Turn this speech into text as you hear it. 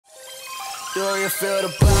Do you feel the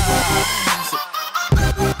vibes?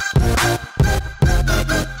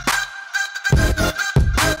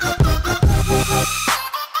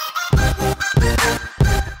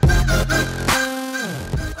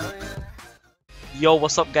 Yo,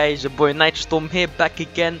 what's up guys, your boy Nitrostorm here, back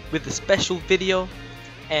again with a special video,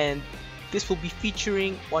 and this will be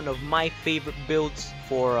featuring one of my favorite builds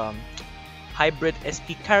for hybrid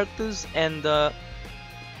SP characters. And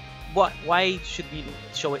why should we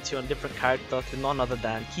show it to a different character, to none other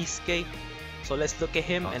than Kisuke? So let's look at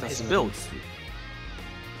him and his build.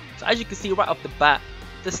 So as you can see right off the bat,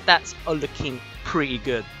 the stats are looking pretty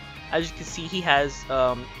good. As you can see, he has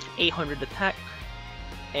 800 attack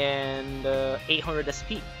and 800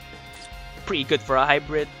 SP. Pretty good for a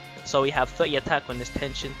hybrid. So we have 30 attack on his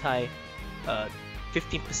tension tie,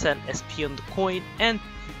 15% SP on the coin, and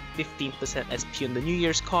 15% SP on the New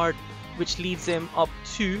Year's card, which leads him up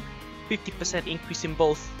to 50% increase in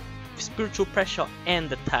both spiritual pressure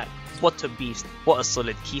and attack. What a beast, what a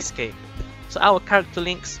solid Kisuke. So our character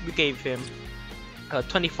links, we gave him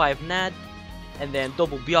 25 NAD and then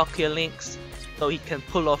double Byakuya links, so he can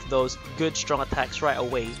pull off those good strong attacks right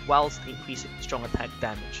away whilst increasing strong attack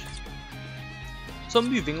damage. So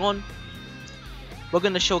moving on, we're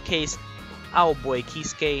going to showcase our boy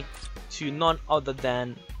Kisuke to none other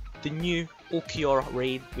than the new Okiora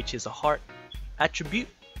raid, which is a heart attribute,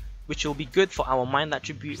 which will be good for our mind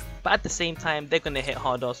attribute, but at the same time they're going to hit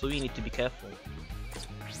harder, so we need to be careful.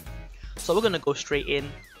 So we're going to go straight in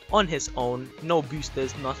on his own, no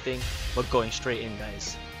boosters, nothing, we're going straight in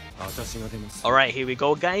guys. Alright, here we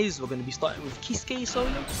go guys, we're going to be starting with Kisuke, so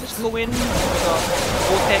let's go in.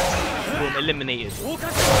 Vortex, boom, eliminated.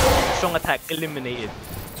 Strong attack, eliminated.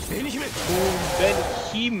 Boom,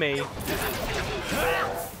 Benihime.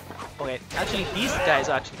 Okay, actually these guys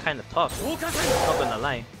are actually kind of tough, not gonna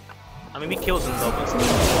lie. I mean, we killed them though, but still.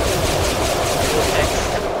 Vortex,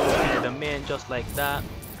 boom, them in just like that.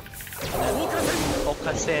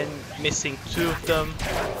 Okasen missing 2 of them,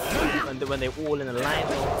 and when they're all in a line.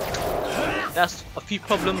 That's a few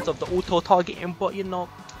problems of the auto targeting, but you know,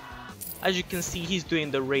 as you can see, he's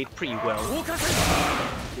doing the raid pretty well.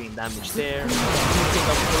 Doing damage there, picking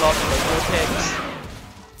up pull up the vortex,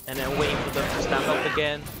 and then waiting for them to stand up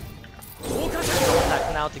again. Strong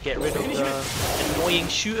attack now to get rid of the annoying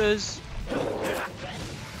shooters.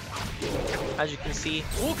 As you can see,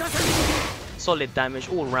 solid damage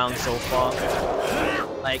all round so far.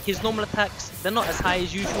 Like his normal attacks, they're not as high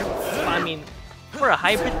as usual, but I mean, for a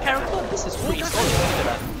hybrid character, this is pretty solid. Look at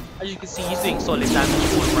that. As you can see, he's doing solid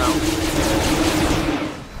damage all around. Look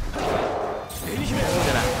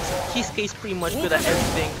at that. Kisuke's pretty much good at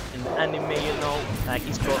everything in the anime, you know. Like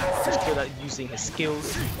he's good at using his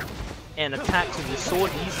skills and attacks with his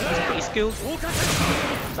sword. He's pretty skilled.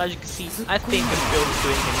 So as you can see, I think this build is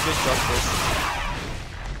doing him good justice.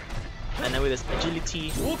 And then with his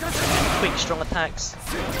agility and quick strong attacks,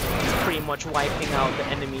 he's pretty much wiping out the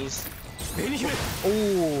enemies.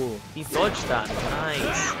 Oh, he dodged that.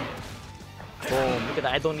 Nice. Boom, look at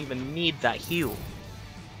that. I don't even need that heal.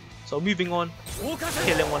 So moving on,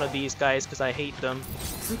 killing one of these guys because I hate them.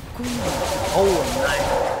 Oh, nice.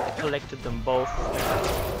 I collected them both.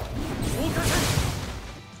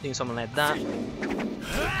 Doing something like that.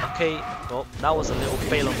 Okay, well, that was a little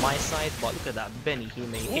fail on my side, but look at that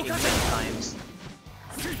Benihime hitting many times.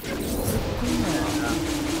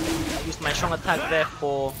 I used my strong attack there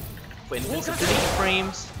for invincibility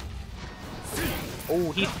frames.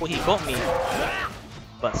 Oh, he thought he got me,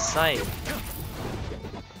 but side.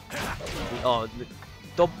 Oh,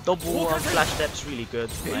 double flash steps really good.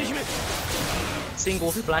 Like,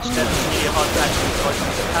 single flash steps is really hard to actually dodge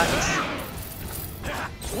these attacks.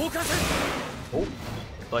 Oh,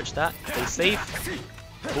 dodge that, stay safe.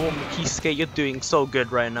 Boom, Kisuke, you're doing so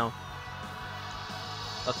good right now.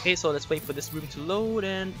 Okay, so let's wait for this room to load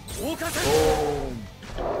and boom.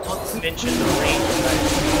 Not to mention the range of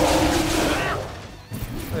that.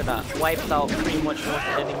 Look at that, wiped out pretty much most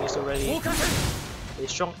of the enemies already. His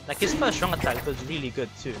strong, like his first strong attack was really good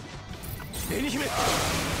too.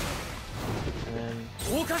 And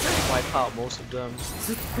wipe out most of them.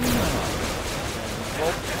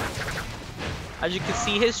 And, as you can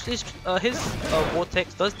see, his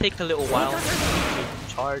vortex does take a little while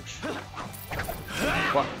to charge.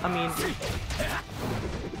 But I mean,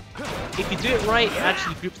 if you do it right, it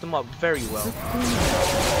actually groups them up very well.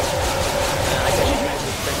 I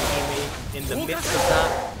guess in the midst of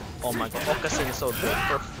that. Oh my god, Okasen is so good.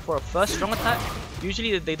 For a first strong attack,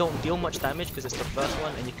 usually they don't deal much damage because it's the first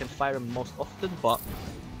one and you can fire them most often, but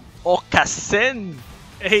Okasen!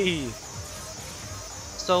 Hey!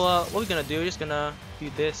 So what we're gonna do, we're just gonna do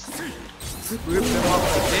this. Group him up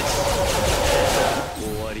like this.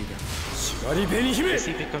 Let's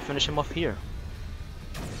see if we can finish him off here.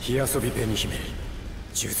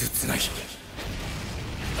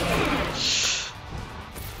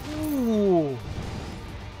 Ooh.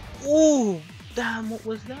 Ooh. Damn, what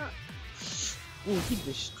was that? Ooh, he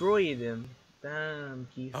destroyed him. Damn,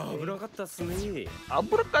 Kisuke.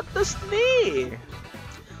 Abracadasne.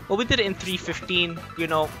 Well, we did it in 3:15. You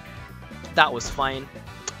know, that was fine.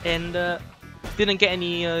 And didn't get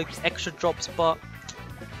any extra drops, but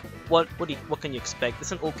what can you expect?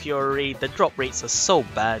 It's an OQR raid. The drop rates are so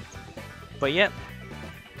bad. But yeah,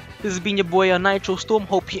 this has been your boy Nitrostorm.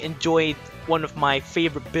 Hope you enjoyed one of my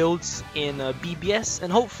favorite builds in BBS,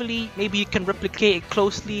 and hopefully maybe you can replicate it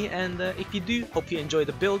closely. And if you do, hope you enjoy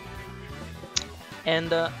the build.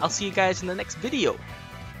 And I'll see you guys in the next video.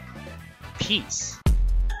 Peace.